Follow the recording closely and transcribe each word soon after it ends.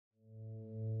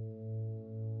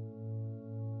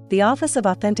The Office of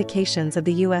Authentications of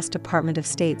the U.S. Department of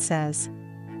State says,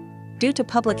 due to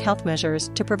public health measures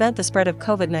to prevent the spread of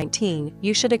COVID-19,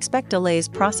 you should expect delays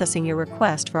processing your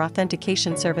request for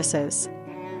authentication services.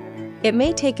 It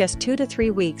may take us 2 to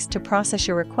 3 weeks to process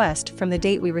your request from the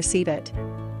date we receive it.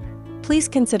 Please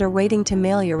consider waiting to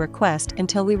mail your request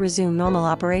until we resume normal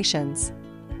operations.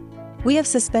 We have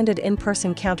suspended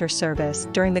in-person counter service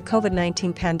during the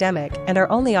COVID-19 pandemic and are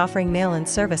only offering mail-in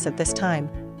service at this time.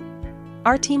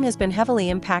 Our team has been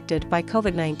heavily impacted by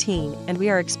COVID-19 and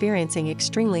we are experiencing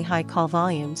extremely high call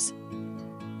volumes.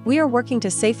 We are working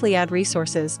to safely add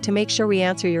resources to make sure we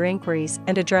answer your inquiries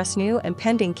and address new and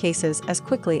pending cases as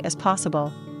quickly as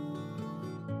possible.